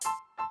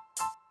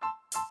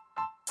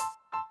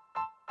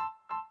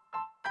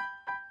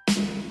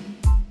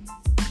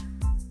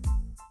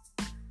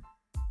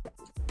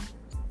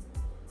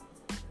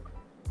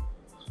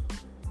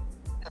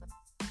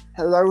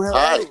Hello, hello.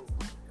 Hi.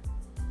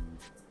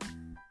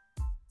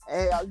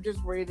 Hey, I'm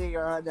just waiting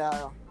on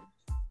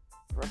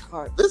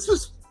Ricardo. This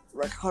is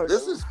Ricardo.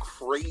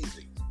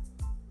 crazy.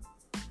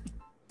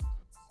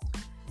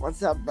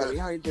 What's up, buddy?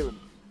 How you doing?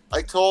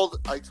 I told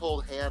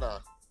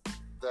Hannah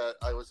that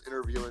I was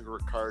interviewing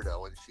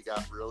Ricardo, and she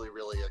got really,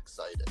 really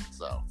excited.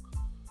 So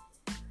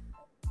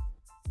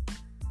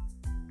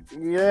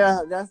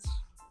Yeah,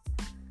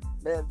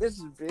 man. This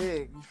is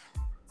big.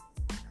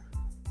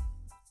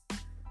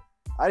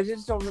 I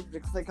just told him to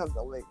click on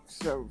the link,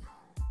 so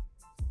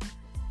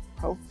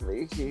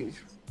hopefully he.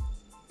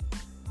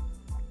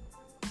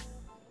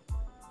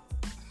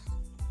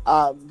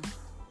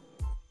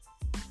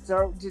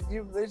 So, did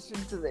you listen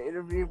to the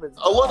interview with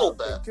a little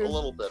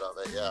bit of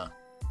it, yeah.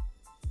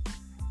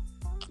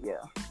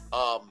 Yeah.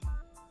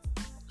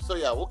 So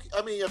yeah,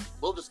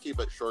 we'll just keep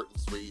it short and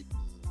sweet.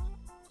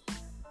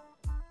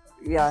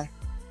 Yeah.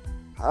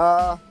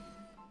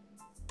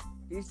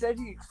 He said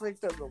he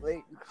clicked on the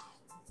link,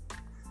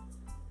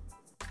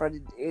 but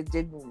it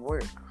didn't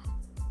work.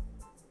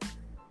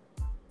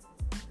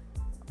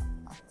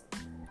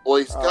 Well,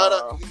 he's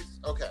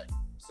okay.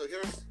 So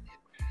here's,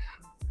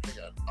 hang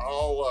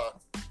on,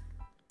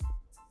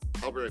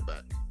 I'll be right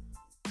back.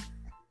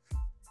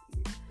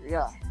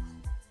 Yeah.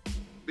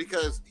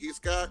 Because he's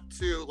got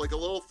to, like, a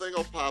little thing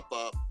will pop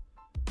up,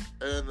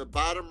 and in the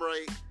bottom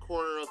right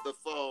corner of the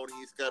phone,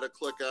 he's got to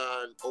click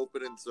on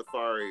Open in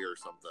Safari or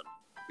something.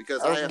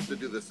 Because I have to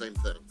do the same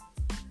thing.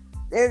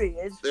 There he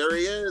is. There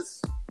he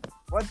is.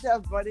 What's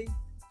up, buddy?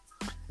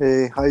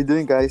 Hey, how you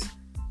doing, guys?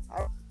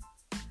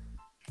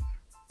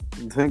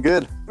 Doing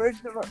good.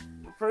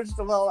 First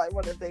of all, I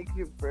want to thank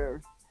you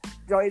for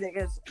joining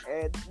us.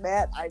 And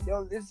Matt, I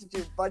know this is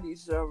your buddy,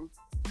 so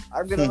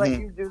I'm gonna let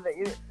you do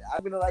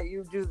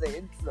the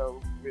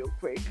intro real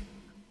quick.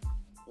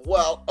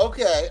 Well,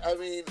 okay.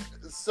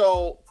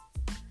 So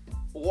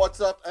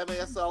what's up,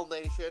 MASL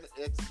Nation?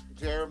 It's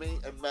Jeremy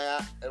and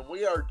Matt, and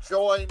we are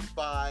joined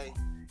by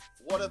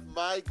one of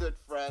my good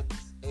friends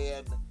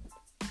and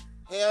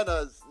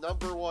Hannah's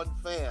number one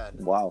fan.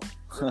 Wow.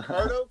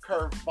 Ricardo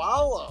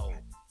Carvalho.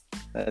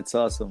 That's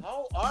awesome.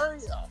 How are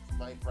you,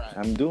 my friend?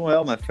 I'm doing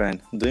well, my friend.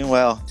 Doing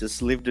well.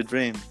 Just live the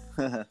dream.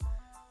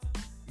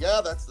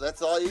 Yeah,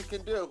 that's all you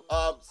can do.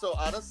 So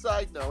on a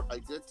side note, I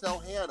did tell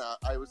Hannah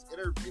I was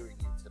interviewing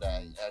you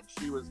today, and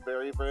she was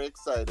very, very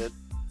excited.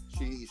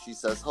 She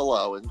says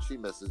hello, and she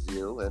misses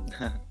you, and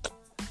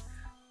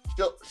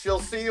she'll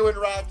see you in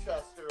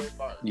Rochester in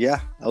March.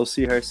 Yeah, I'll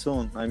see her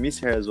soon. I miss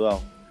her as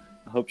well.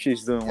 I hope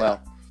she's doing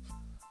well.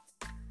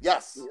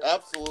 Yes,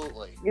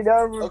 absolutely.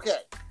 Okay.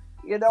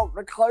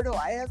 Ricardo,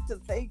 I have to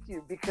thank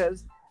you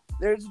because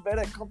there's been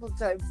a couple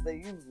times that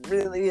you've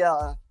really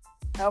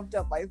helped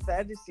out my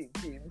fantasy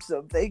team,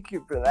 so thank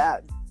you for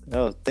that.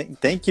 No,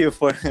 thank you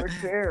for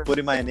sure.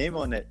 putting my name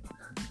on it.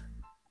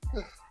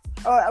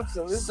 Oh,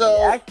 absolutely.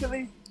 So,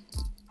 actually,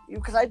 you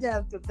kind of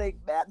have to thank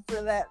Matt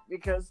for that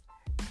because,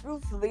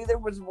 truthfully, there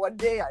was one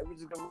day I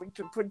was going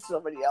to put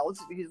somebody else,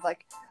 and he's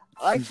like,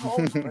 I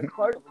told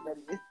Ricardo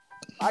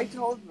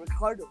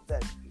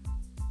that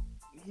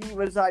he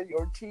was on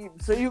your team,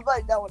 so you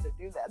might not want to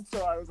do that.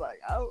 So I was like,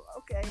 oh,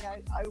 okay,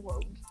 I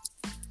won't.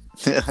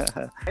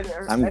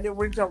 And it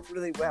worked out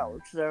really well.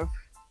 So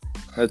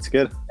that's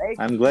good.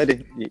 I'm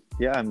glad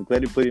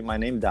you put my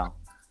name down.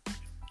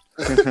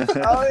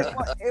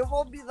 It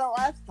won't be the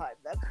last time,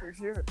 that's for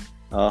sure.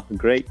 Oh,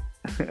 great.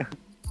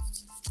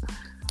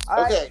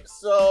 Okay,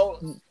 so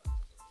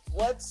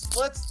let's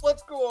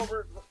go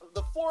over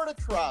the Florida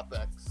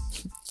Tropics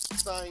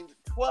signed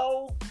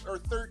 12 or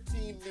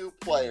 13 new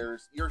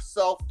players,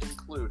 yourself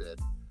included.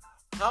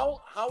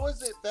 How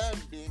has it been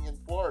being in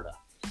Florida?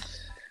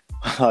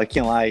 I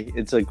can't lie.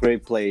 It's a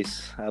great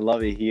place. I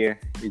love it here.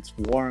 It's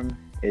warm.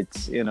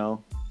 It's,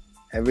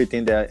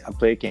 everything that a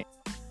player can.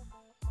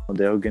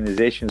 The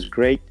organization is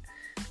great.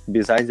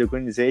 Besides the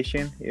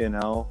organization,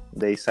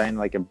 they signed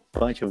like a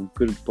bunch of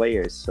good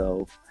players.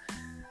 So,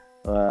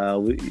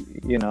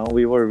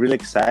 we were really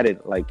excited.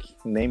 Like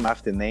name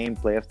after name,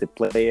 player after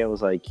player. I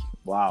was like,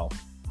 wow,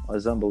 it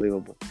was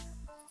unbelievable.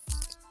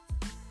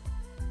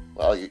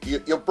 Well,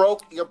 you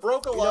broke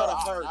a lot of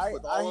hearts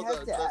with all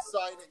the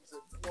signings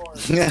in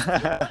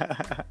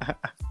Florida.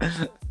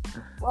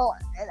 Well,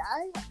 and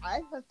I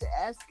have to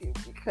ask you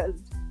because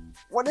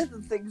one of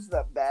the things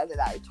that Matt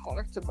and I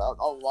talked about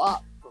a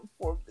lot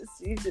before the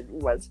season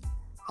was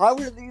how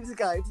are these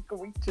guys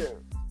going to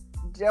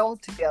gel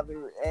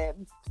together,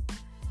 and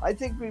I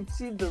think we've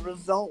seen the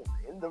result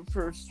in the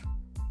first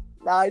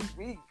 9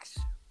 weeks.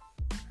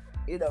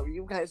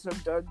 You guys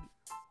have done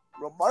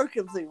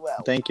remarkably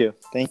well. Thank you.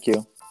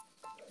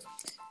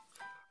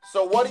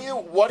 So what do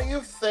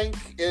you think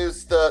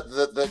is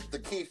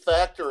the key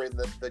factor in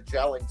the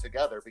gelling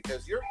together?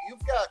 Because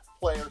you've got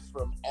players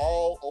from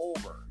all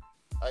over.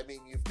 I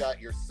mean, you've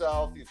got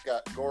yourself, you've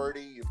got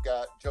Gordy, you've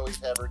got Joey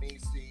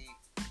Tavernisi,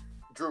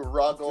 Drew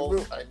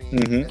Ruggles. I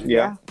mean,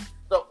 yeah.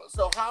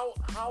 So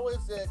how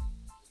is it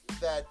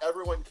that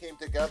everyone came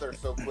together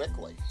so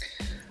quickly?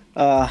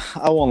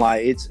 I won't lie.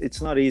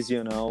 It's not easy,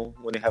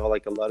 when you have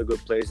like a lot of good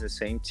players in the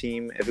same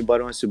team.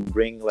 Everybody wants to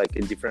bring like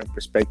a different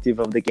perspective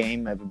of the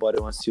game. Everybody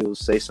wants to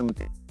say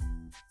something.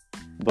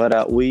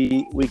 But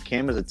we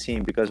came as a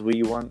team because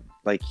we want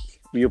like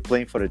we were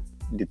playing for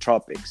the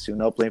tropics,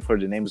 playing for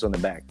the names on the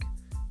back.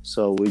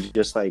 So we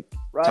just like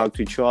Right. talk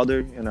to each other,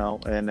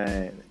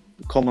 and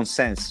common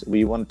sense.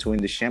 We wanted to win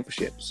the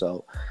championship,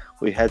 so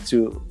we had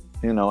to,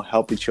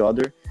 help each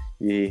other.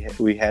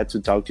 We had to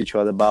talk to each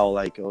other about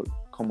like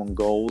common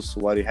goals,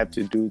 what you have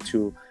to do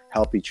to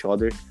help each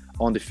other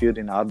on the field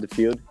and out of the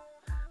field.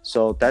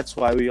 So that's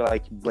why we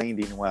like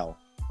blending well,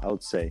 I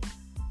would say.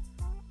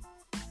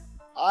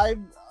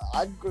 I'm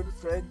good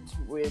friends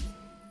with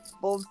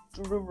both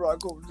Drew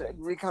Ruggles and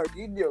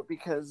Ricardinho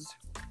because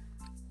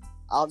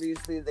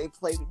obviously they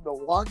played in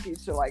Milwaukee,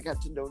 so I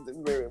got to know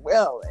them very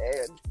well.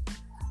 And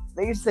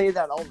they say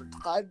that all the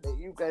time that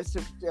you guys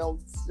have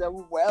gelled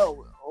so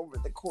well over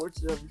the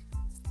course of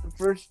the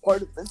first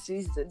part of the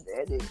season,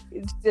 and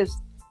it's just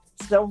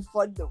so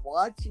fun to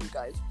watch you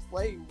guys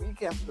play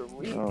week after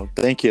week. Oh,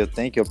 thank you,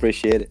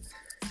 appreciate it.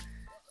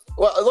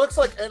 Well, it looks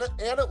like, and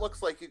it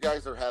looks like you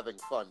guys are having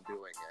fun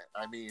doing it.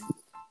 I mean,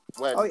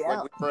 when Oh,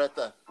 yeah.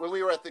 when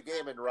we were at the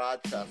game in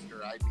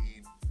Rochester, I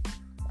mean,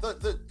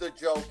 the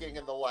joking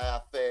and the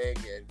laughing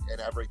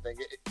and everything,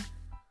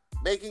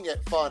 making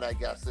it fun, I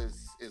guess,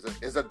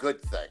 is a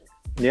good thing.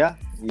 Yeah,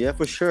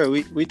 for sure.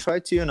 We try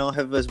to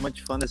have as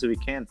much fun as we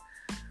can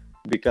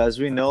because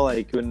we know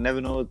like we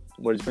never know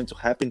what's going to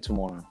happen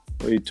tomorrow.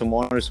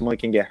 Tomorrow someone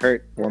can get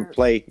hurt, won't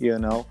play,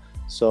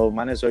 So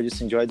might as well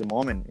just enjoy the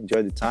moment,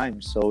 enjoy the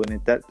time. So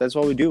that's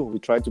what we do. We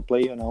try to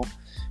play,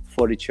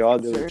 for each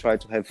other. Sure. We try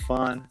to have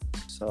fun.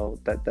 So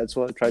that's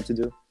what I try to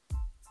do.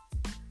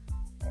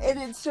 And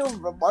it's so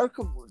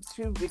remarkable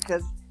too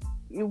because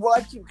you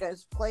watch you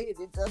guys play and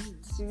it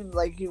doesn't seem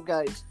like you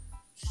guys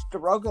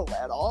struggle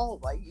at all.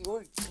 Like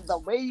the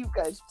way you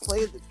guys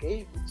play the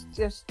game is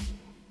just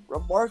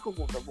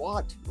remarkable to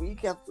watch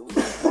week after week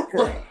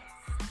because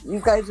you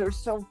guys are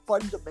so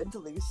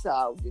fundamentally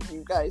sound and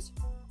you guys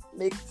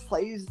make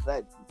plays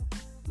that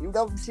you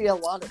don't see a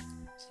lot of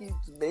teams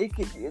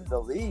making in the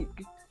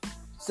league.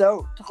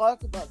 So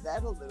talk about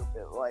that a little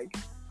bit. Like,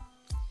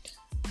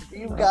 do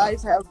you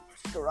guys have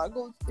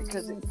struggles?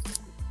 Because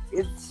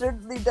it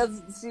certainly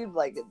doesn't seem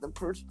like it the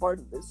first part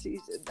of the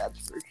season,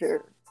 that's for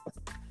sure.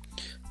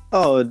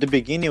 Oh, at the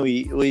beginning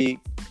we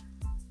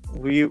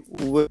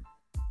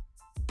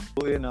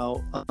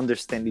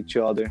understand each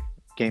other,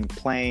 game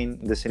plan,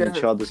 understand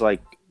each other's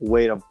like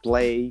way of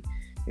play,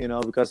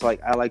 because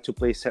like I like to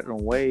play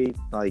certain way,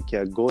 like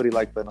Gordy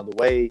like play another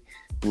way,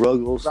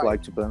 Ruggles Right.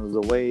 like to play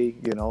another way,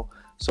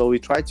 So we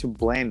try to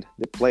blend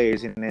the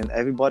players, and then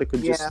everybody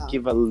could just Yeah.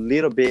 give a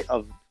little bit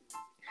of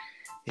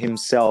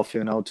himself,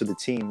 to the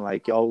team.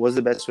 Like, what's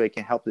the best way I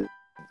can help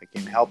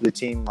the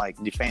team, like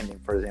defending,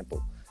 for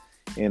example.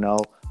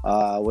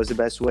 What's the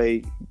best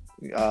way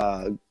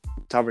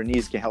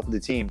Tavernese can help the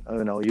team,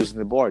 using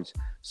the boards.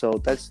 So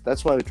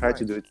that's what we try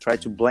to do. Try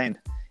to blend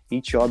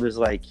each other's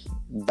like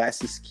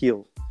best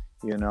skill,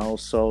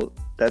 So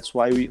that's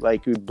why we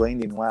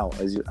blending well,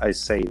 as I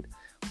said.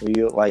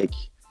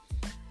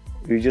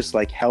 We're just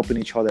like helping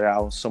each other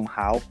out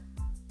somehow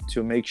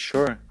to make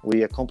sure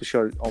we accomplish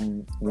our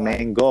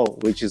main goal,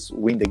 which is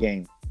win the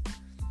game.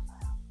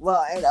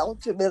 Well, and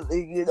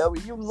ultimately,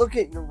 you look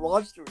at your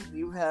roster and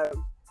you have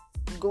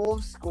goal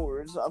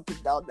scorers up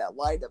and down that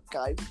lineup,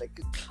 guys that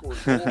can score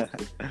goals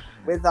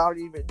without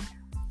even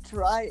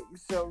trying.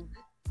 So,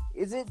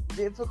 is it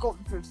difficult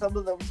for some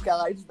of those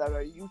guys that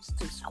are used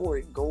to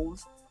scoring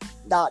goals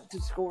not to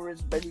score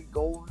as many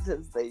goals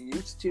as they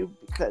used to?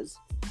 Because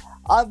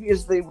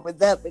obviously, with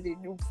that many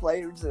new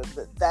players and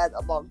that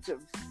amount of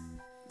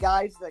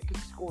guys that can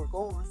score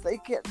goals, they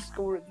can't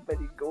score as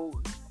many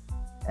goals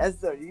as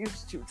they're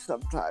used to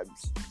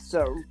sometimes.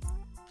 So,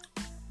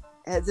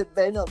 has it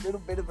been a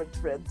little bit of a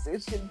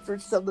transition for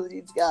some of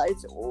these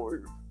guys,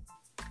 or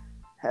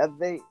have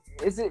they?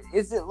 Is it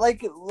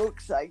like it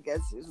looks? I guess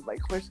is my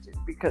question,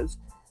 because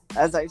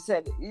as I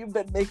said, you've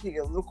been making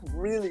it look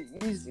really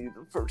easy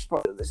the first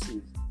part of the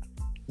season.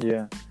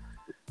 Yeah.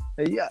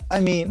 I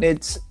mean,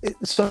 it's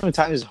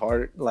sometimes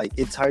hard. Like,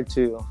 it's hard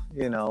to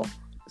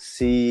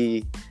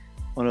see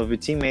one of your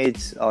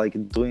teammates like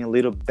doing a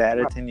little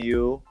better than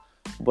you,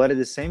 but at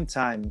the same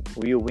time,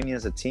 we are winning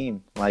as a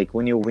team. Like,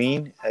 when you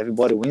win,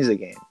 everybody wins the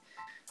game.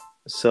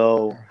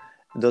 So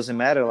it doesn't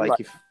matter. Like,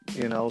 if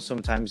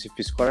sometimes if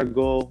you score a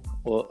goal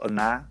or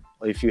not,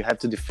 or if you have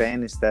to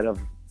defend instead of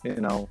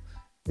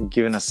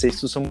giving assist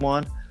to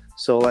someone.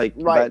 So like,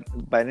 Right.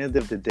 by the end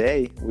of the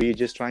day, we're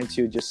just trying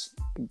to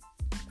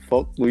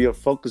we are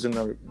focusing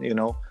on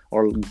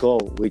our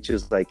goal, which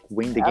is like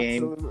win the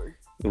game, Absolutely.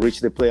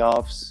 reach the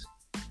playoffs,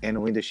 and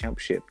win the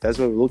championship. That's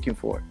what we're looking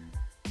for.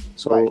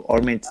 So Right.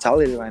 our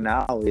mentality right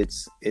now,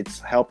 it's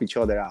help each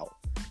other out,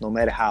 no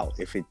matter how.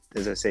 If it,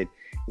 as I said,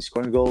 is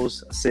scoring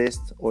goals,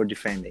 assist, or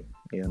defending.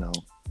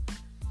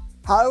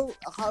 How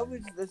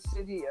is the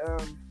city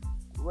of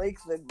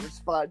Lakeland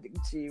responding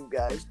to you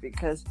guys?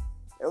 Because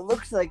it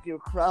looks like your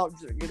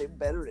crowds are getting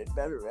better and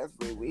better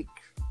every week.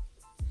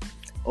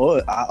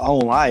 Oh, I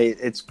won't lie,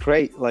 it's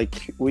great.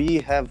 Like we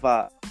have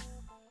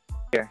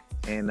here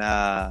and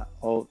Yeah.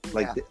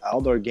 the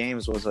outdoor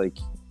games was like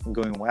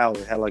going well.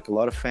 We had like a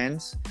lot of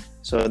fans.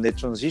 So the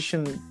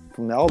transition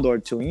from the outdoor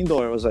to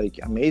indoor was like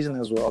amazing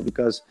as well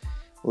because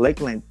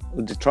Lakeland,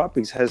 the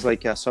Tropics has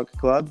like a soccer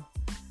club,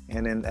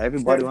 and then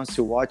everybody Sure. wants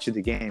to watch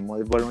the game.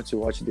 Everybody wants to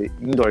watch the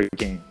indoor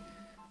game,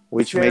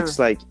 which Sure. makes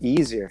like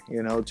easier,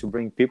 to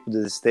bring people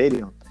to the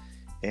stadium.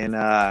 And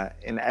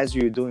as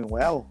you're doing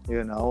well,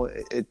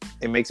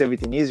 it makes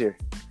everything easier.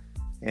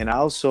 And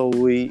also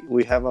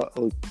we have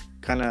a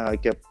kind of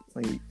like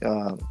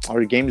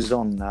our games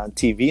on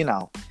TV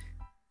now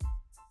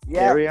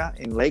Yeah. area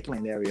in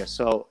Lakeland area,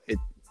 so it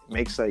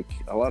makes like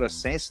a lot of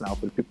sense now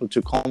for people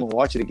to come and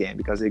watch the game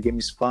because the game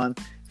is fun,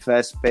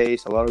 fast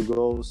paced, a lot of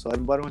goals, so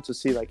everybody wants to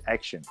see like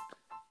action.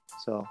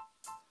 So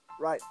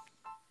Right.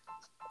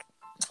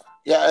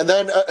 Yeah, and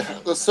then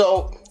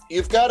so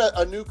you've got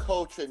a new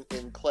coach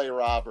in Clay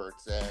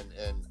Roberts,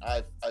 and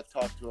I've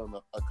talked to him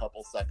a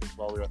couple seconds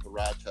while we were at the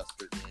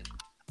Rochester game.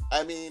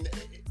 I mean,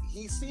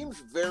 he seems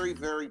very,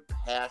 very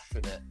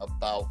passionate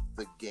about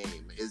the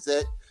game. Is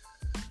it?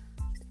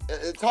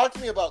 Talk to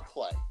me about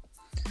Clay.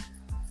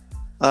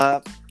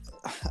 I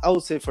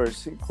would say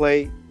first,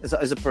 Clay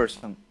as a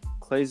person.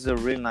 Clay is a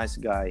really nice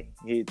guy.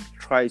 He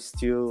tries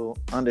to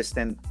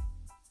understand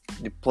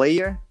the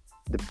player,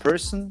 the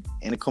person,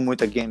 and come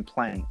with a game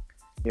plan.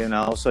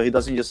 So he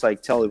doesn't just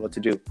like tell you what to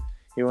do.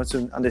 He wants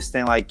to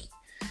understand what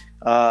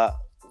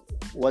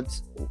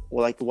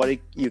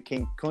you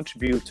can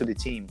contribute to the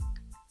team.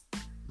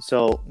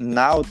 So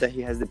now that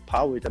he has the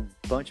power with a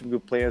bunch of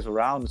good players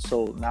around,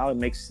 so now it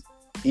makes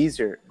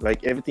easier.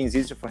 Like everything's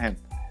easier for him.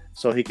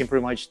 So he can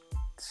pretty much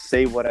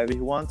say whatever he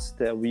wants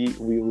that we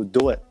will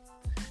do it.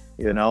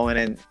 And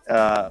then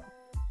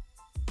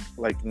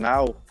like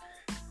now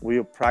we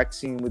are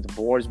practicing with the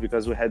boards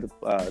because we had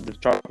the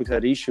Tropics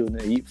had issue in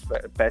the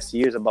past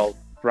years about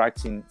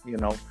practicing,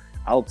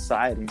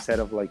 outside instead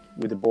of like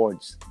with the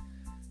boards.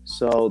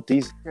 So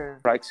these Sure.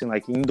 practicing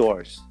like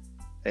indoors,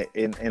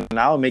 and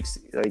now it makes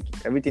like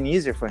everything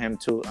easier for him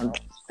to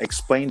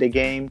explain the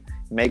game,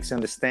 makes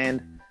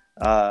understand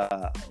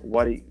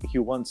what he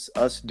wants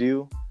us to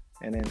do,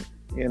 and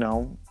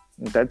then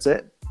that's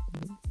it.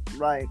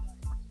 Right.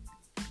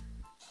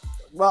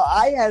 Well,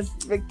 I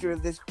asked Victor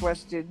this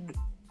question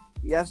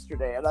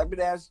yesterday, and I'm going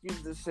to ask you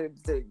the same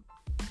thing.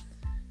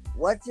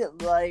 What's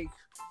it like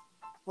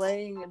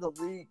playing in a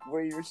league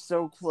where you're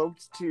so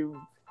close to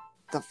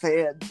the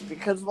fans?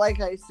 Because like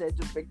I said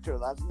to Victor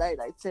last night,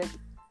 I said,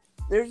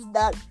 there's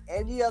not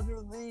any other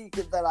league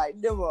that I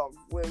know of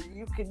where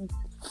you can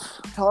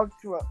talk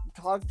to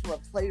a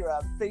player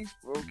on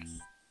Facebook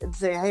and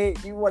say, "Hey,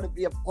 do you want to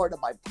be a part of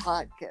my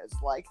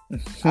podcast?" Like,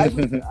 I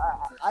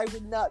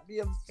would not be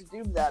able to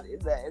do that in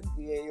the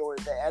NBA or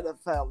the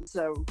NFL.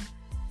 So,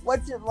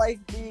 what's it like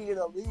being in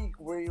a league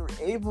where you're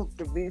able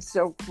to be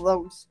so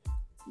close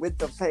with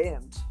the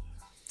fans?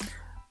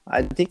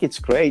 I think it's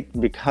great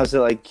because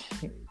like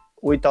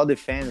without the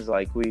fans,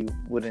 like we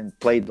wouldn't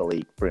play the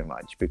league pretty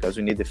much because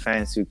we need the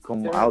fans to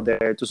come Sure. out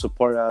there to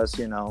support us,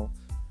 And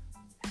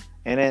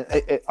then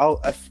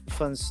a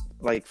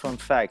fun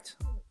fact,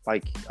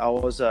 like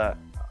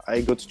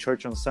I go to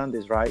church on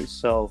Sundays, right?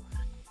 So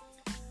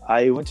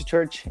I went to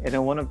church, and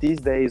then one of these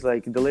days,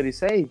 like the lady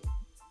say,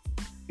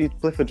 "You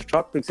play for the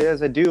Tropics?"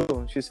 Yes, I do.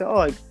 She said,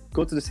 "Oh, I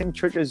go to the same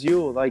church as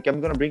you. Like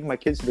I'm gonna bring my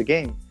kids to the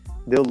game.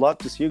 They'll love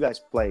to see you guys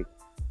play."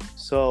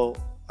 So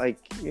like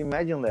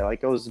imagine that.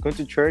 Like I was going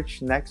to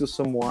church next to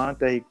someone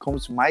that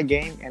comes to my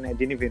game, and I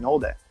didn't even know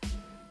that.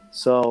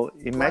 So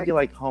imagine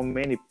like how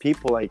many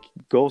people like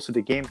goes to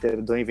the game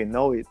that don't even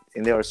know it,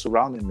 and they are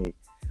surrounding me,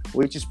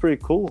 which is pretty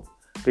cool.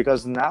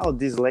 Because now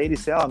this lady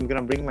said, "Oh, I'm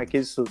gonna bring my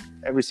kids to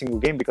every single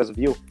game because of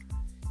you."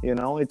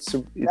 It's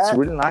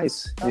really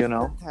nice. That's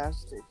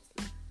fantastic.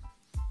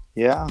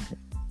 Yeah.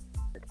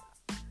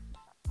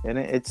 And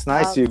it's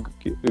nice. You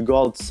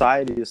go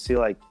outside, you see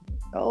like,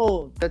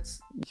 "Oh, that's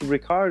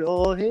Ricardo.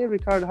 Oh, hey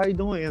Ricardo, how you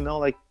doing?"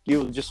 Like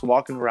you just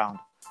walking around.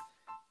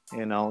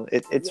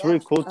 It's Yes, really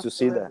cool to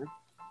see that. absolutely.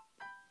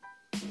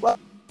 Well,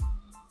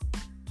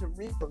 to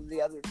Rico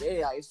the other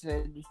day, I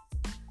said,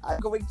 I'm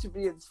going to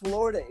be in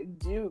Florida in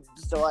June,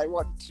 so I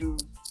want to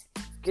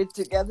get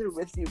together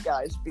with you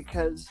guys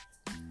because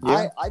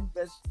Yeah. I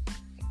miss,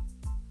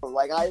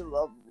 like, I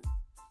love,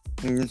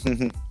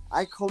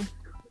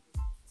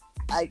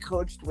 I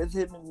coached with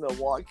him in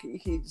Milwaukee.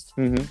 He's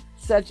Mm-hmm.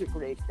 such a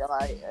great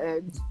guy,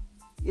 and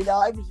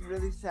I was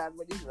really sad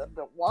when he left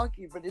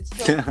Milwaukee, but it's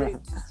so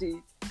great to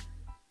see.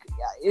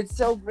 Yeah, it's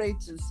so great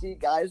to see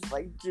guys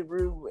like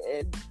Drew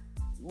and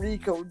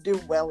Rico do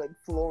well in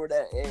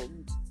Florida,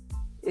 and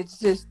it's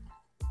just,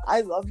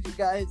 I love you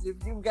guys.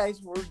 If you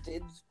guys weren't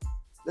in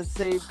the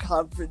same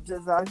conference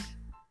as us,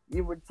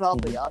 you would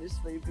probably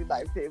honestly be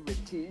my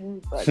favorite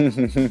team, but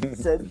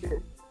since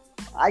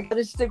I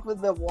gotta stick with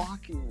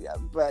Milwaukee,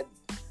 but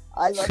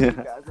I love you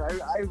guys.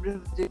 I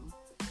really do.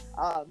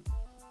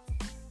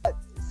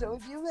 So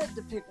if you had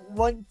to pick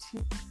one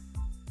team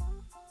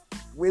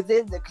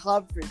within the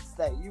conference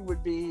that you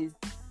would be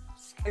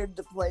scared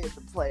to play in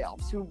the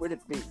playoffs, who would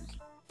it be?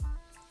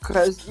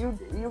 Because you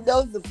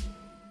know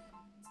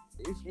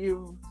if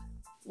you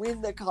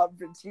win the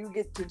conference, you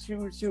get to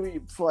choose who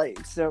you play.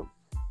 So,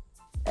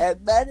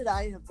 and Matt and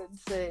I have been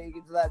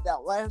saying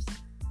that last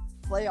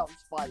playoff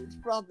spot is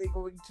probably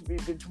going to be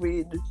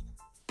between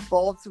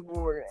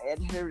Baltimore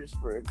and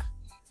Harrisburg.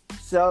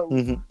 So,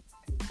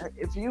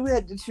 if you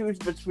had to choose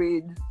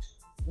between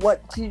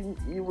what team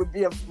you would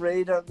be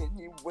afraid of and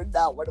you would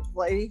not want to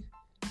play,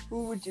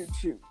 who would you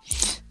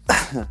choose?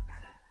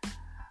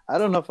 I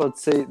don't know if I'd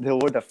say the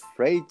word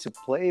afraid to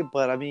play,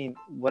 but I mean,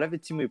 whatever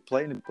team we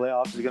play in the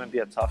playoffs is going to be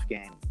a tough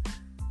game.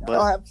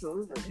 But,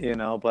 absolutely. You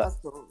know, but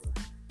absolutely.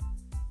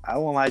 I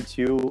won't lie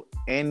to you,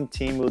 any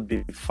team would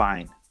be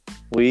fine.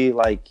 We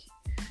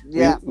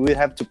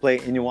have to play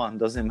anyone,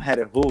 doesn't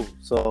matter who.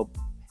 So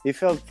if,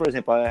 for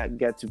example, I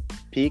get to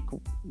pick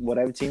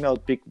whatever team, I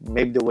would pick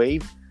maybe the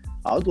Wave.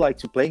 I would like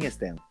to play against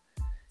them.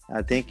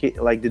 I think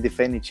like the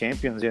defending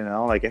champions, you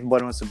know, like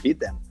everybody wants to beat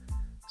them.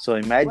 So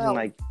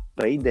imagine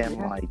play them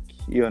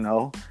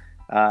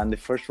in the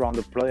first round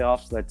of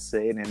playoffs, let's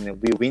say, and then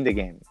we win the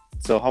game.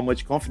 So how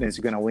much confidence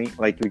you're gonna win?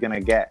 Like you're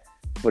gonna get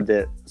for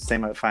the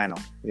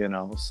semifinal, you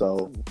know?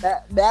 So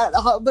Matt,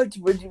 how much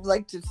would you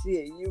like to see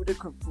a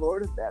Utica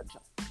Florida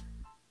matchup?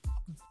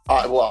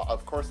 Well,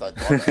 of course I'd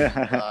love it.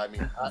 I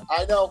mean,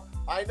 I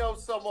know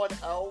someone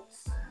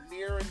else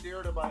near and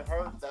dear to my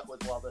heart that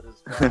would love it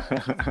as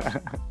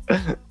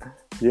well.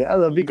 Yeah,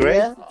 that'd be great.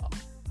 Yeah.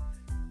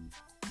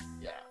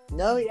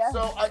 No, yeah.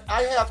 So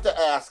I have to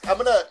ask. I'm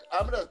gonna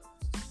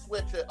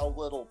switch it a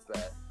little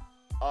bit.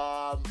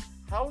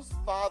 How's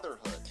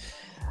fatherhood?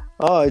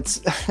 Oh,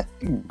 it's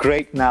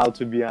great now,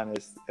 to be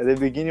honest. At the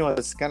beginning, it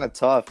was kind of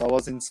tough. I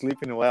wasn't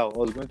sleeping well. I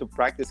was going to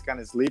practice kind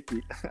of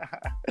sleepy.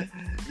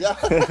 Yeah.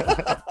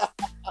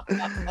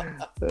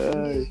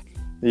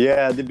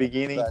 Yeah, at the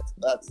beginning.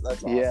 That's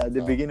awesome. Yeah, at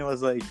the beginning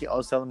was like, I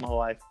was telling my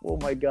wife, oh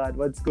my God,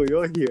 what's going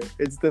on here?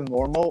 It's the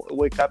normal.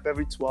 Wake up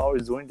every 2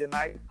 hours during the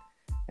night.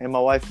 And my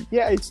wife,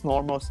 yeah, it's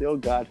normal. I say, oh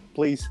God,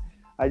 please.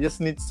 I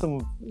just need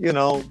some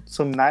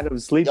night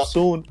of sleep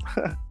soon.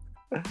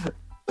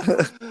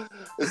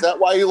 Is that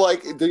why do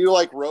you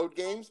like road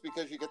games?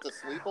 Because you get to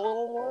sleep a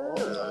little more?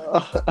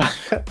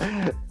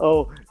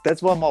 Oh,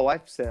 that's what my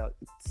wife says.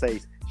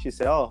 She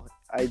said, oh,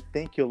 I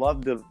think you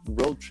love the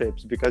road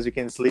trips because you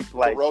can sleep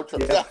the road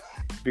trips, yeah.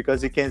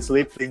 Because you can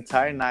sleep the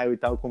entire night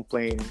without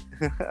complaining.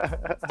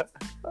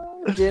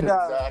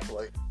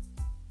 Exactly.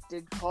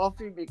 Did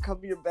coffee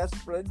become your best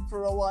friend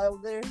for a while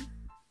there?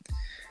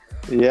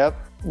 Yep,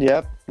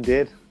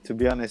 did, to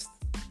be honest.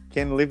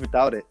 Can't live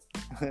without it.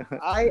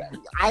 I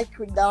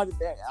could not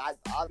imagine.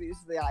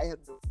 Obviously, I have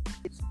no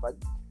kids, but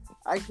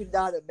I could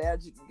not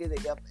imagine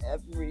getting up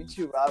every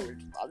 2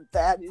 hours.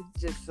 That is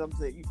just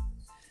something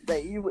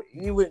that you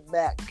and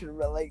Matt can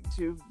relate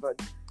to,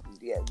 but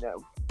yeah,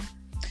 no.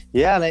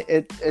 Yeah,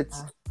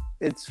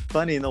 it's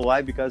funny, you know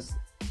why? Because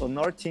on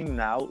our team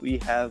now, we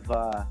have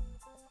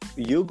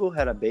Hugo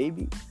had a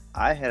baby,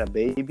 I had a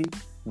baby,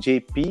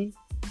 JP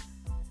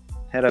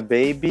had a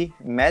baby,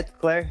 Matt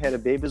Claire had a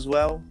baby as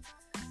well.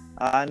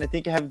 And I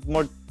think I have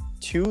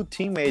two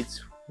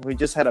teammates who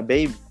just had a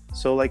baby.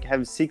 So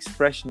have 6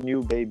 fresh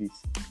new babies.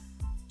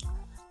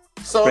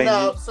 So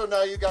now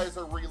you guys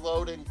are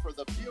reloading for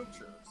the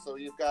future. So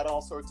you've got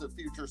all sorts of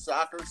future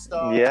soccer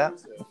stuff. Yeah.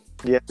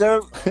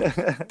 So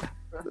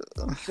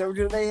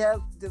do they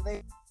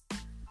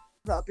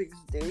Tropics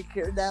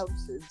daycare now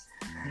since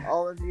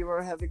all of you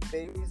are having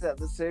babies at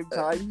the same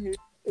time here?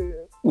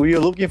 We are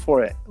looking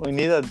for it. We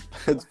need a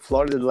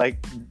Florida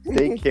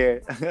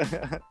daycare.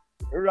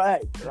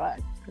 Right. All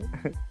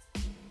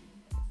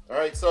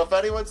right, so if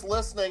anyone's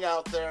listening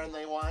out there and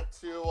they want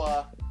to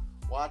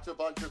watch a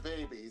bunch of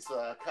babies,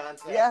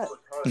 contact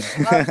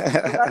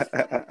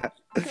Ricardo.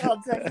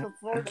 Contact the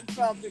Florida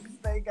Tropics.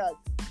 They got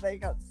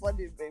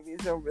plenty of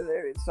babies over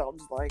there, it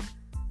sounds like.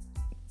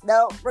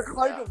 Now,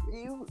 Ricardo,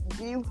 do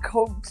you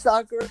coach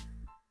soccer?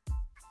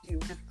 Do you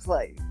just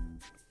play?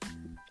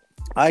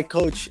 I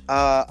coach.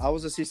 I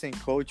was assistant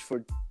coach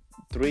for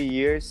 3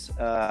 years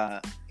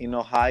in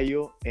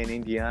Ohio and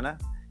Indiana,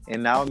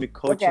 and now I'm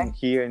coaching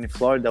here in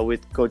Florida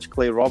with Coach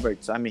Clay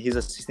Roberts. I mean, he's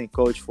assistant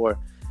coach for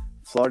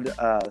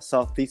Florida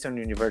Southeastern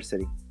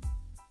University.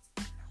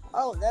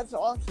 Oh, that's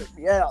awesome!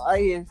 Yeah,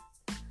 I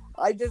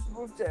just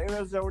moved to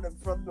Arizona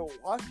from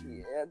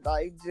Milwaukee, and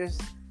I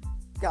just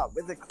got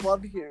with a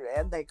club here,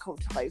 and they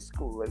coach high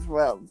school as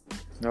well.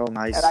 Oh,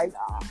 nice! And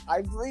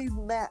I believe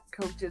Matt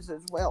coaches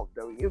as well,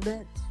 don't you,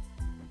 Matt?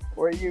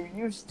 Or you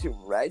used to,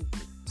 right?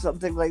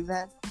 Something like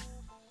that.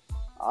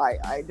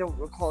 I don't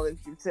recall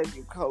if you said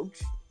you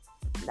coach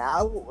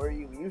now or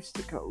you used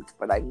to coach,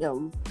 but I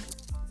know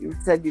you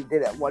said you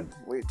did at one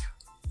point.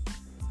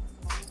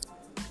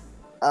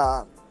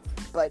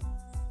 But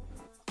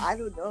I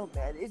don't know,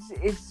 man.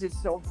 It's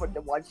just so fun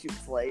to watch you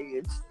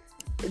play.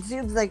 It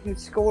seems like you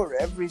score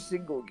every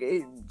single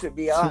game, to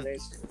be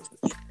honest.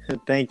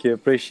 Thank you,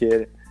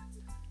 appreciate it.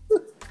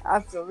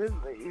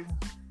 Absolutely.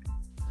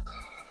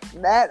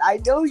 Matt, I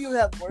know you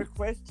have more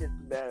questions,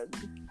 man.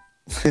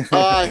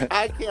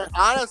 I can't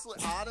honestly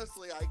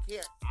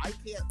I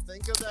can't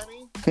think of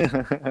any.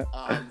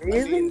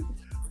 Really?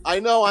 I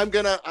know I'm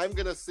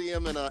gonna see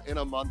him in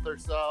a month or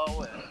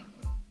so, and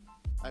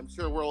I'm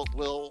sure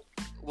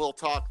we'll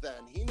talk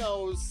then. He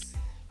knows,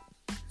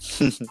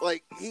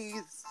 like,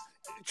 he's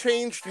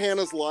changed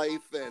Hannah's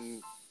life,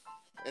 and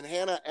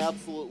Hannah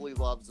absolutely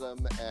loves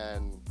him,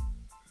 and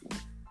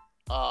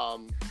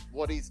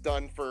what he's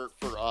done for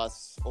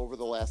us over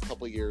the last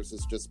couple of years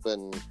has just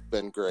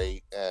been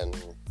great,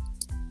 and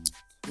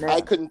Man,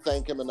 I couldn't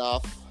thank him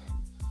enough.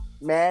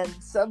 man,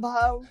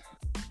 somehow,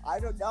 I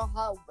don't know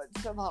how, but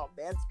somehow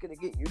Matt's gonna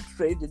get you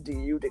traded to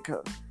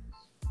Utica.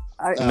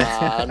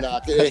 I'm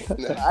not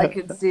kidding. I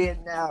can see it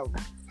now.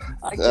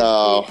 I can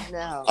No. see it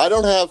now. I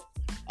don't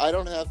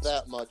have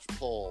that much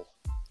pull.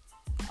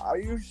 Are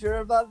you sure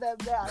about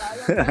that, Matt? I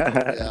don't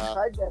know.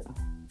 Yeah.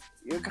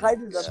 You're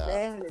kind of the Yeah.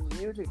 man in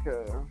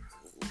Utica.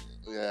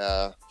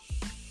 Yeah.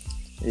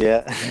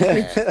 Yeah.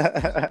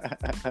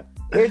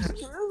 It's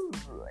true.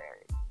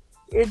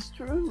 It's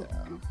true.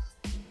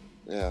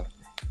 Yeah.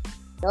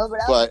 No,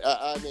 But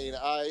I mean,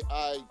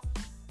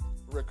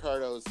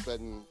 Ricardo's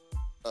been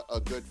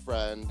a good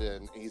friend,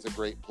 and he's a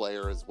great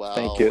player as well.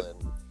 Thank you.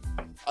 And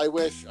I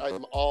wish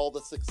him all the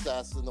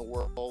success in the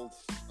world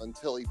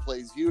until he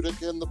plays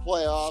Utica in the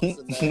playoffs,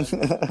 and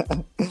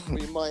then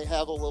we might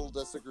have a little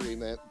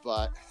disagreement.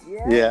 But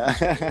yeah.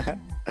 Yeah.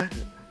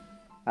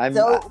 I'm.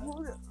 So,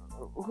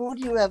 who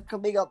do you have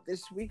coming up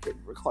this weekend,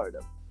 Ricardo?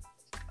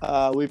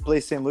 We play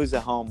St. Louis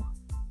at home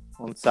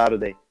on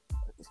Saturday.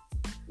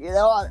 You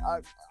know,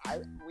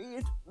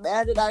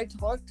 Matt and I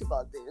talked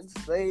about this.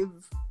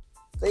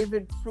 They've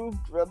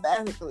improved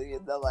dramatically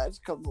in the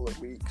last couple of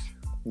weeks.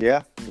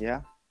 Yeah.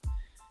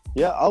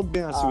 I'll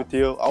be honest with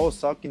you. I was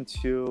talking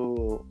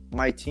to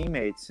my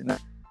teammates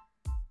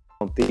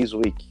this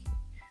week.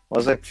 It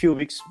was like a few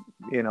weeks,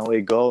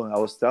 ago, and I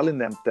was telling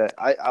them that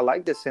I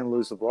like the St.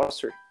 Louis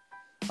roster.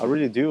 I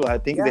really do. I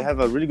think they have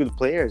a really good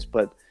players,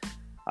 but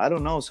I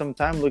don't know.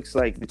 Sometimes looks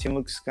like the team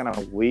looks kind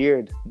of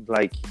weird.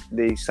 Like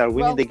they start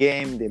winning the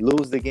game, they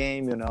lose the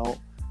game,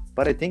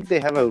 But I think they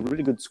have a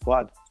really good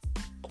squad.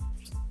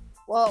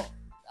 Well,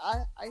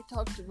 I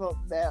talked about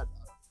Matt.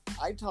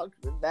 I talked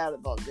with Matt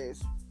about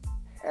this,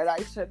 and I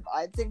said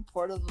I think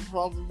part of the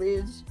problem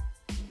is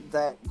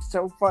that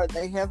so far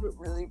they haven't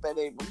really been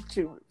able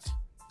to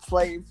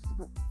play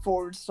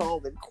 4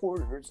 solid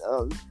quarters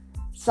of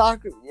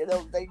soccer.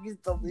 They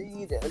get the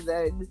lead, and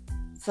then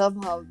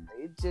somehow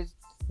it just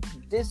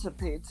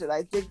dissipates, and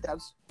I think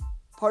that's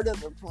part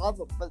of the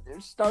problem. But they're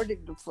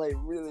starting to play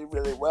really,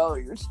 really well.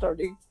 You're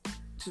starting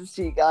to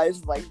see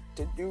guys like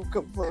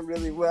Daduka play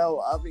really well.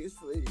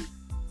 Obviously,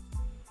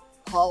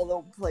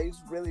 Paulo plays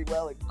really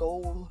well at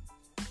goal.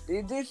 The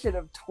addition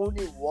of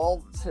Tony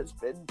Walls has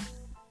been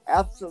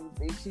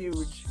absolutely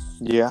huge.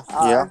 Yeah.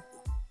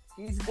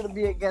 He's going to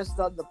be a guest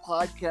on the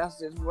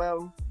podcast as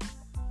well.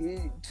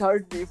 He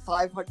charged me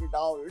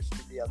 $500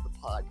 to be on the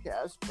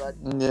podcast, but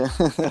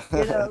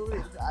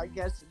I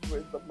guess it's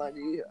worth the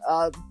money.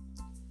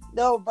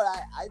 No, but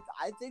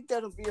I think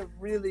that'll be a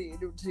really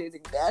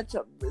entertaining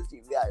matchup with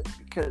you guys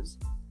because,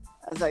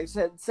 as I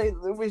said, St.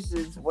 Louis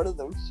is one of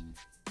those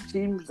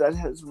teams that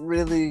has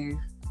really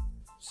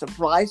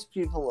surprised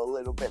people a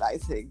little bit, I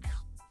think.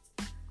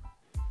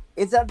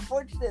 It's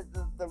unfortunate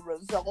that the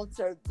results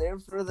aren't there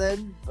for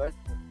them, but,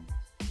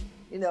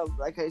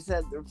 like I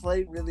said, they're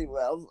playing really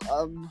well.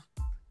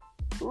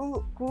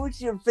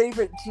 Who's your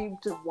favorite team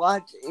to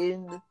watch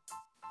in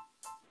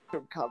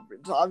the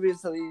conference?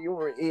 Obviously, you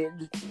were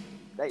in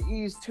the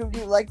East. Who do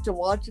you like to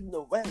watch in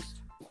the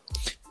West?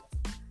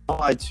 I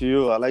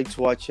like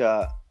to watch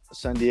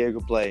San Diego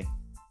play.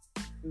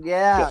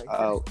 Yeah.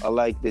 I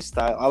like this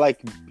style. I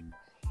like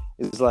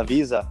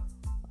Slavisa.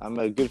 I'm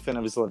a good fan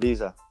of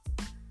Slavisa.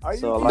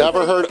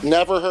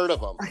 Never heard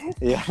of them.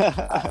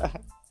 Yeah.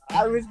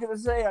 I was gonna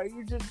say, are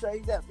you just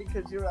saying that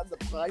because you're on the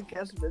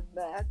podcast with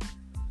Matt?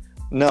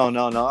 No.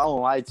 I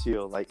won't lie to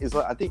you.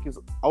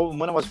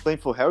 When I was playing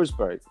for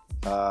Harrisburg,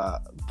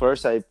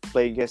 first I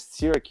played against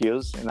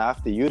Syracuse and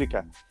after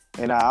Utica,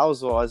 and I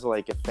also was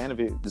like a fan of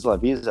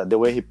Slavisa, the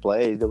way he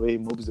plays, the way he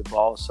moves the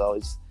ball. So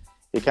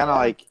it kind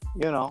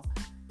of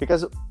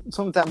because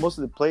sometimes most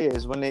of the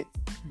players when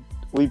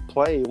we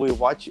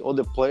watch all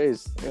the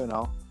players,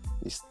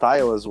 his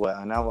style as well,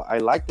 and I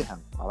liked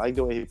him. I like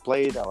the way he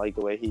played. I like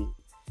the way he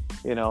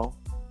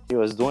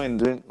was doing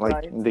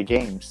in the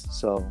games.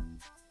 So.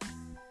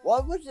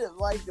 What was it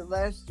like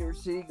last year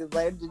seeing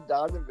Landon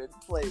Donovan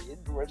play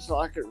indoor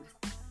soccer?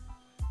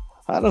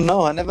 I don't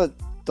know. I never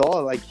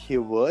thought he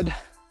would,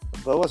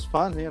 but it was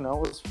fun. It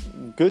was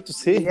good to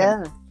see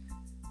him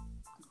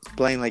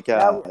playing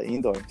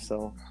indoor.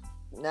 So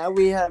now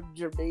we have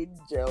Jermaine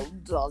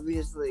Jones,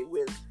 obviously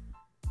with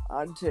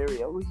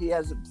Ontario. He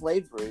hasn't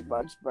played very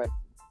much, but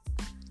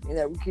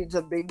he's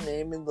a big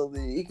name in the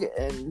league.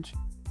 And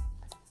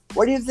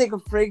what do you think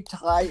of Frank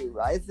Tyer?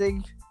 I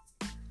think.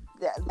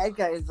 Yeah, that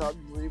guy is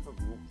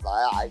unbelievable.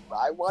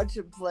 I watch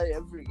him play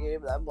every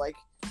game, and I'm like,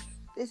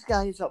 this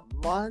guy is a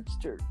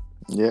monster.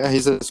 Yeah,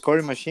 he's a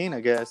scoring machine,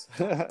 I guess.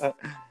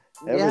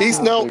 Yeah. He's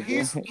no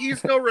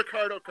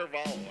Ricardo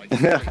Carvalho. I can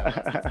tell you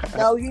that.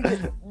 No, he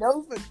just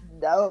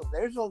no.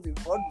 There's only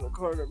one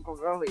Ricardo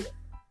Carvalho.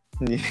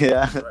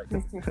 Yeah.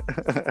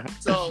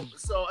 So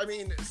I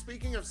mean,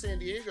 speaking of San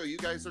Diego, you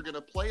guys are going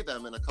to play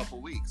them in a couple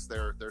weeks.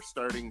 They're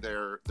starting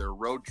their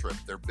road trip,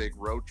 their big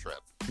road trip.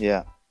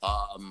 Yeah.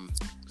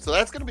 So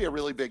that's going to be a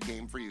really big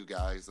game for you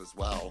guys as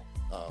well.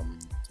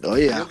 Oh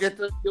yeah.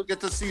 You'll get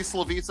to see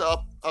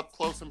Slavica up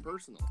close and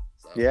personal.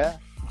 So. Yeah.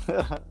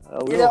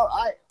 You know,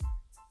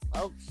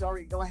 oh,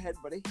 sorry. Go ahead,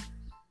 buddy.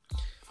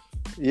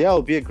 Yeah,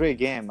 it'll be a great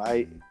game.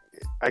 I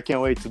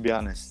can't wait, to be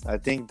honest. I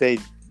think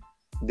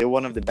they're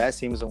one of the best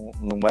teams on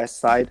the west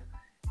side,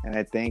 and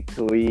I think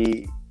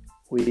we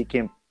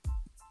can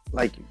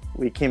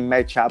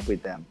match up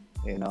with them.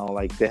 You know,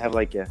 like they have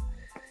like a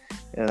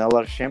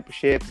lot of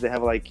championships. They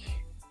have like,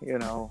 you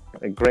know,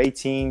 a great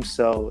team.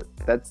 So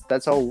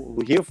that's all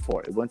we're here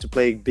for. We want to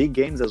play big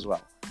games as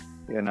well.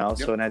 You know, Yep.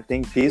 so and I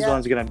think this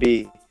one's gonna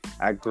be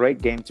a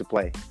great game to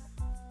play.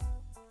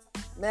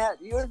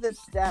 Matt, you're the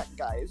stat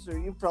guy, so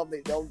you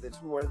probably know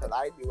this more than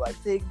I do. I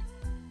think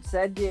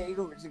San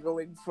Diego is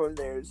going for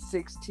their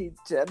 16th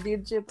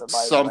championship. Am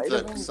I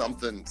right?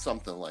 Something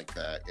like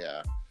that.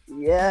 Yeah.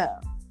 Yeah.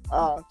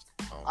 Oh.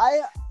 I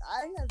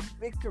asked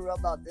Victor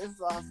about this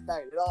last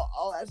night, and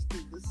I'll ask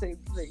you the same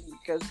thing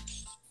because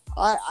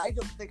I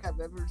don't think I've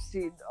ever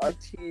seen a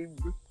team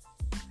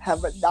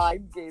have a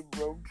 9-game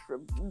road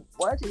trip.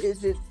 What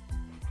is it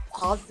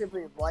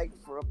possibly like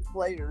for a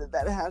player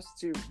that has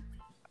to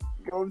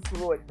go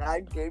through a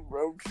 9-game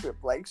road trip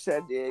like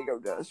San Diego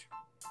does?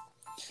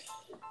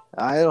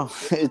 I don't.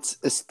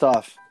 It's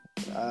tough.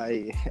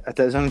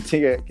 There's only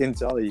thing I can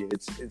tell you.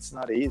 It's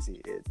not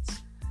easy.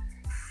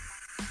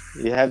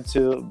 You have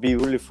to be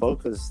really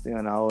focused,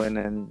 you know, and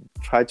then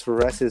try to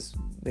rest as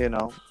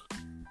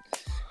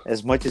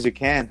much as you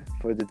can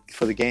for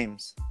the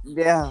games.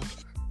 Yeah.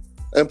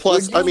 And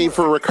plus, I mean,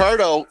 for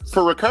Ricardo,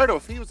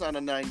 if he was on a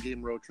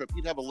 9-game road trip,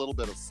 he'd have a little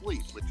bit of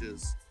sleep, which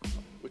is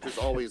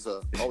always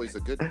a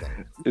good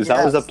thing. It's Yeah,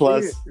 always a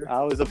plus. sleep.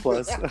 Always a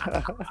plus.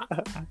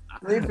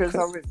 Sleep is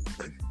always...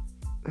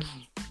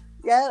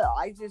 Yeah,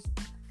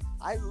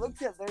 I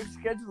looked at their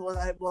schedule and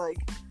I'm like,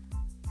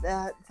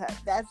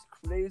 that's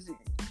crazy.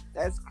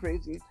 That's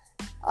crazy.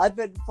 I've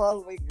been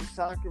following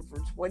soccer for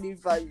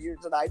 25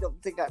 years and I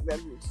don't think I've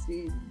ever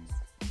seen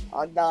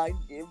a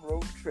 9-game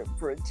road trip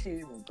for a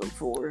team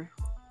before.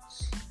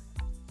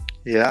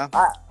 Yeah.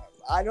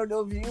 I don't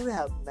know if you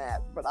have,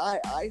 Matt, but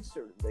I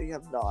certainly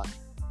have not.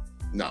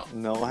 No,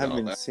 I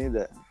haven't seen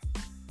that.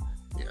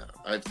 Yeah,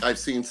 I've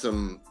seen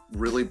some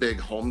really big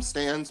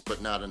homestands,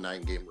 but not a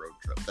 9-game road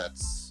trip.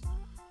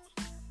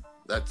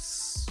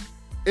 That's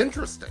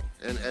interesting,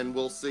 and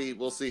we'll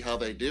see how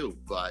they do.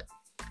 But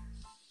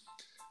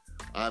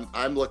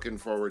I'm looking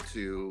forward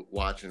to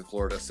watching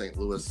Florida St.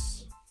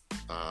 Louis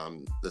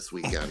this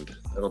weekend.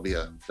 That'll be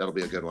a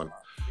good one.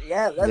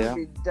 Yeah, that'll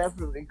be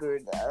definitely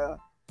good.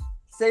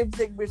 Same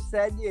thing with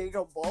San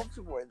Diego,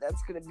 Baltimore.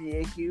 That's going to be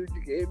a huge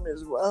game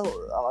as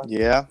well.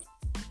 Yeah.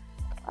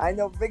 I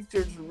know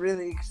Victor's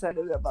really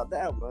excited about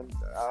that one.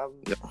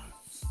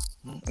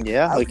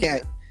 Yeah,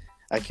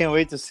 I can't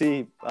wait to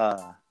see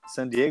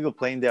San Diego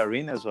playing the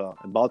arena as well,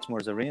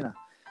 Baltimore's arena,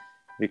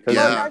 because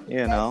Yeah.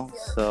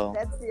 so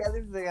That's the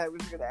other thing I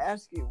was going to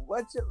ask you.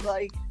 What's it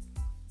like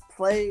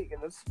playing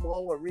in a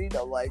small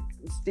arena like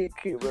Steve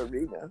Cube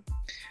Arena?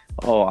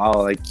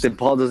 like the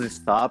ball doesn't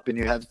stop, and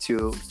you have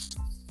to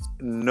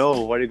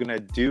know what you're gonna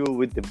do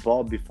with the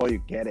ball before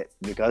you get it,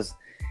 because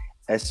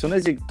as soon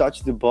as you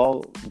touch the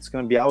ball, it's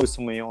gonna be always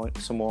someone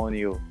on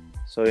you.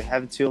 So you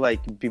have to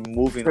like be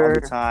moving all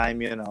the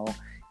time. You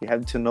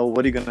have to know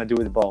what you're gonna do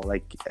with the ball,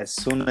 like as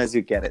soon as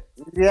you get it.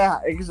 Yeah,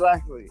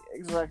 exactly.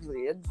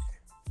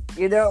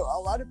 And a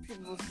lot of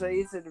people say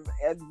it's an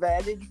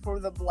advantage for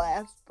the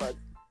Blast, but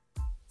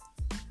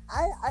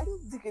I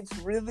don't think it's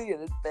really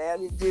an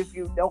advantage if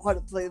you know how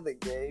to play the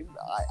game.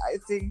 I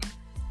think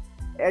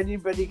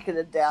anybody can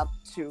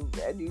adapt to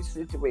any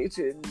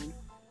situation,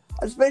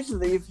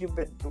 especially if you've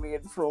been doing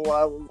it for a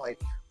while.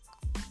 Like,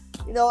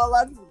 a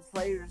lot of the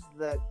players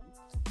that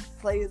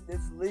play in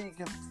this league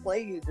have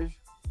played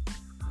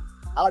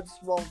on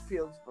small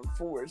fields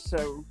before,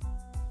 so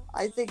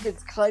I think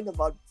it's kind of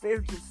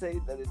unfair to say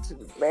that it's an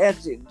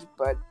advantage,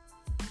 but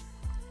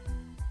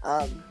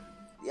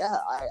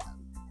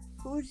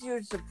who's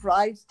your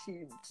surprise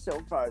team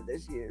so far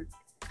this year?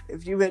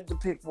 If you had to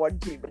pick one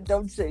team, and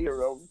don't say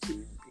your own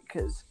team,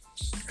 because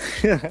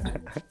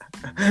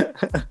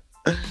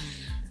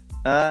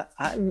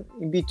I'm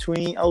in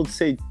between. I would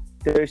say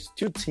there's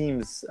two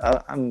teams.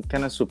 I'm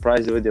kind of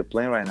surprised the way they're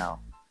playing right now.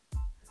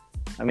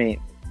 I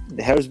mean,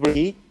 the Harrisburg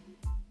Heat.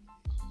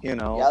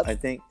 Yep. I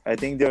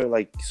think they're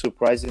like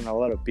surprising a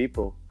lot of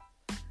people,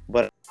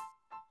 but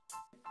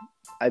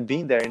I've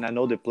been there and I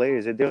know the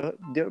players. And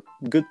they're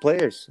good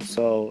players.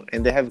 So,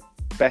 and they have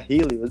Pat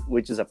Healy,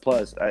 which is a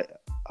plus.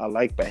 I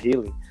like Pat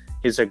Healy.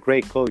 He's a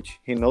great coach.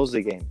 He knows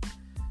the game.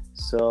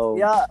 So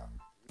yeah,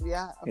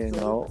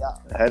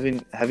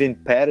 absolutely, having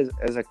Pat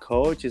as a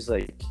coach is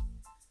like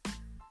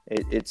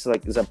it's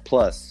like it's a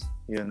plus,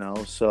 you know.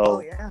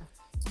 Oh yeah.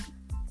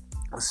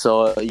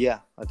 So yeah,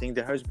 I think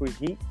the Harrisburg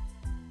Heat,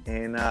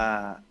 and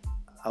I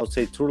would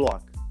say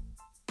Turlock.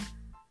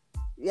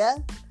 Yeah,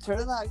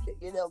 Turlock,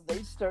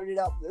 they started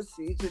out this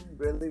season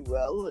really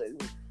well,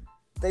 and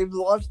they've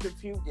lost a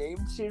few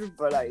games here,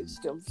 but I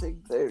still think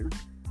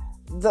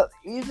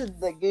even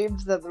the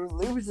games that they're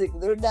losing,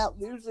 they're not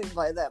losing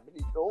by that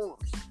many goals.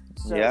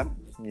 So Yeah.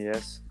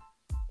 Yes.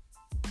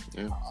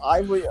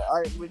 I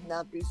would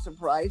not be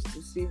surprised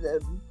to see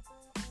them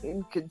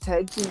in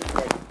contention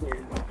next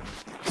year.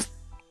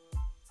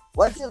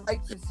 What's it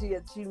like to see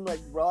a team like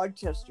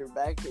Rochester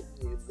back in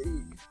the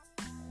league?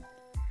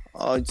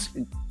 Oh,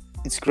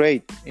 it's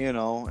great, you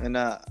know, and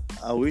I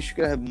wish we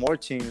could have more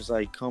teams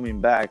like coming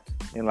back,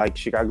 and like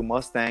Chicago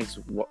Mustangs,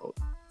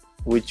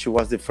 which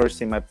was the first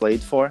team I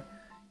played for.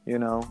 You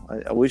know,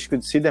 I wish we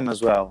could see them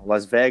as well.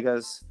 Las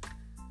Vegas,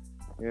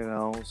 you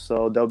know,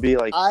 so there'll be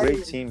like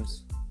great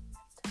teams.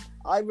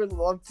 I would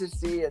love to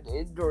see an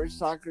indoor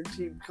soccer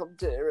team come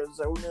to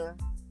Arizona.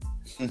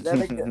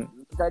 Then again,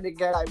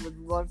 I would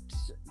love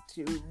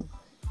to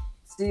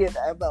see an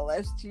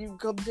MLS team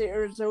come to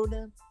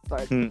Arizona,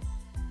 but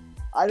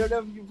I don't know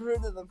if you've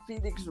heard of the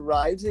Phoenix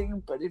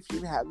Rising, but if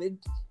you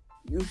haven't,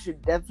 you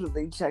should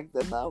definitely check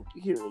them out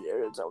here in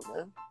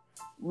Arizona.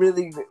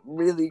 Really,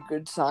 really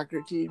good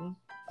soccer team.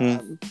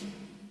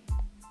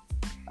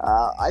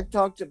 I've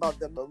talked about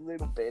them a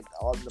little bit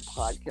on the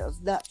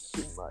podcast, not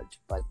too much,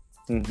 but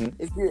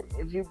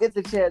if you get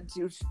the chance,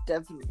 you should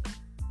definitely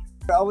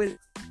always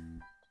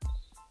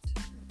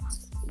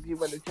if you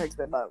want to check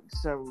them out.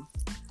 So,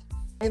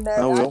 hey man,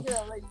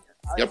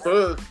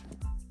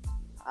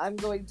 I'm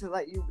going to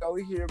let you go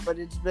here, but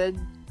it's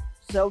been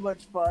so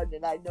much fun,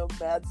 and I know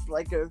Matt's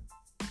like a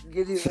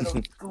giddy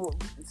little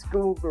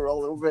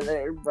schoolgirl over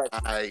there. But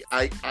I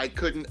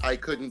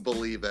couldn't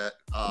believe it.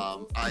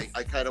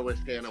 I kind of wish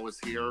Hannah was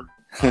here.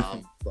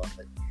 But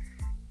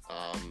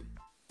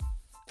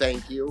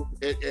thank you.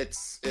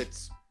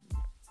 It's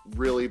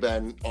really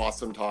been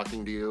awesome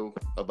talking to you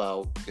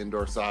about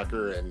indoor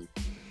soccer, and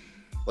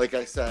like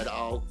I said,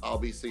 I'll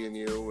be seeing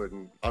you,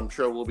 and I'm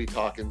sure we'll be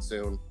talking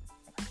soon.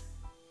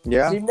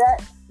 Yeah.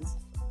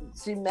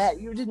 See, Matt,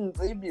 you didn't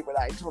believe me when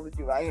I told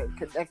you I had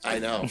connections. I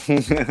know.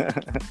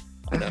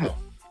 I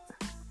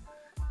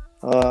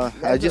know.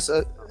 I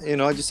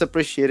just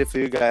appreciate it for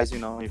you guys,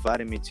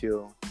 inviting me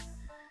to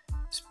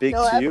speak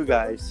to you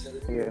guys.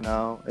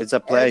 It's a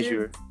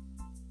pleasure.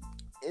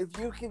 If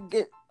you can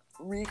get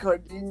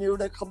Ricardinho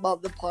to come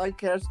on the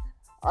podcast,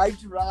 I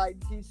tried.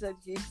 He said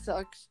he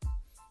sucks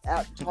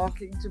at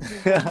talking to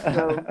people.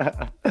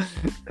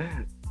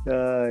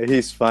 So.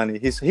 He's funny.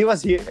 He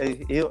was here.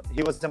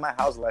 He was in my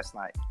house last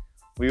night.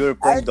 We were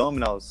playing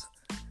dominoes.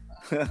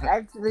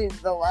 Actually,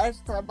 the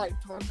last time I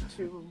talked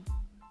to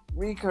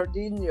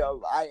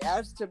Ricardinho, I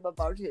asked him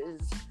about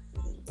his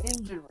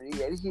injury,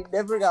 and he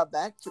never got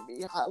back to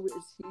me. How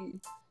is he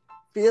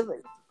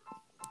feeling?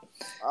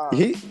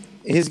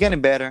 He's getting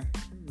better.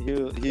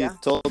 He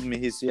told me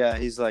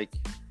he's like,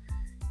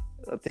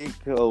 I think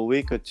a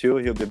week or two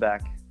he'll be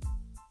back.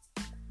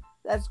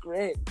 That's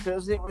great,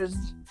 because it was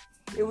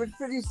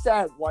pretty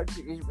sad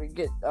watching him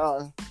get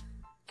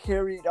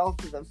carried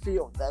off of the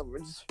field. That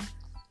was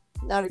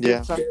not a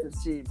good sight to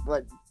see.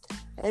 But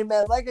hey,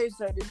 man, like I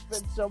said, it's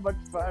been so much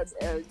fun,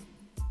 and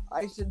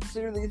I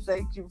sincerely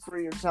thank you for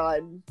your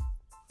time.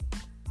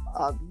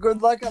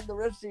 Good luck on the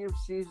rest of your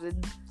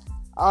season.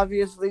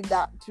 Obviously,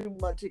 not too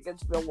much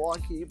against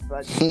Milwaukee,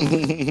 but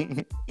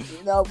you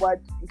know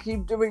what?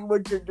 Keep doing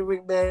what you're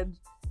doing, man.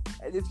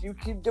 And if you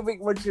keep doing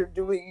what you're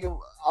doing,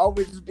 you'll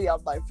always be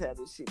on my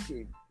fantasy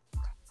team.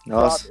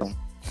 Awesome.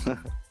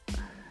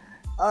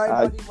 All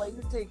right, buddy. Well,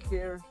 you take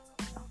care.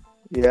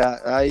 Yeah,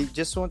 I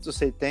just want to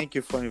say thank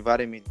you for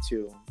inviting me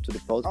to the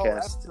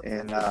podcast.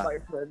 My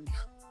friend.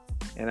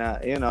 And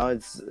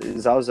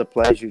it's always a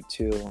pleasure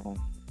to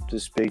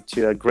speak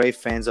to great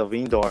fans of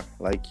indoor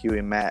like you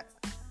and Matt.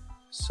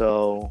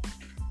 So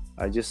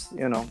I just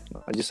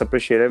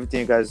appreciate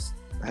everything you guys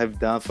have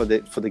done for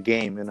the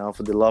game,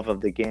 for the love of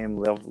the game,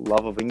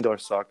 love of indoor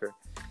soccer.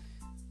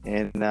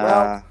 And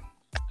well,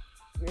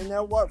 you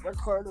know what,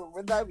 Ricardo?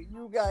 Without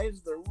you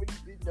guys, there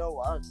wouldn't be no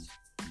us.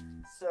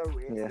 So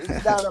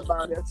it's not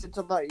about us; it's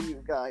about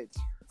you guys.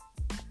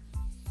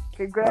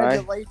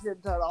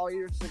 Congratulations on all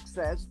your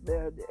success,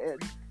 man,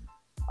 and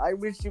I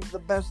wish you the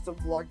best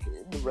of luck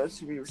in the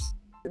rest of your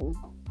season.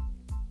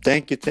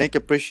 Thank you,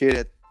 appreciate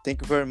it.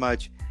 Thank you very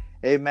much.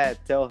 Hey,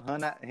 Matt, tell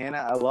Hannah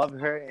I love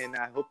her, and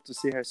I hope to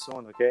see her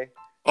soon. Okay?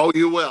 Oh,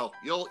 you will.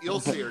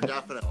 You'll see her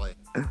definitely.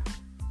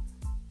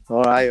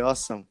 All right,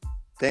 awesome.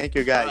 Thank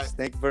you, guys. Right.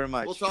 Thank you very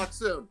much. We'll talk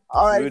soon.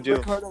 All right,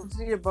 Ricardo.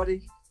 See you,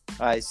 buddy.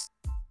 All right.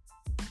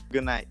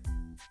 Good night.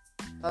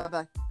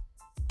 Bye-bye.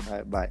 All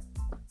right, bye.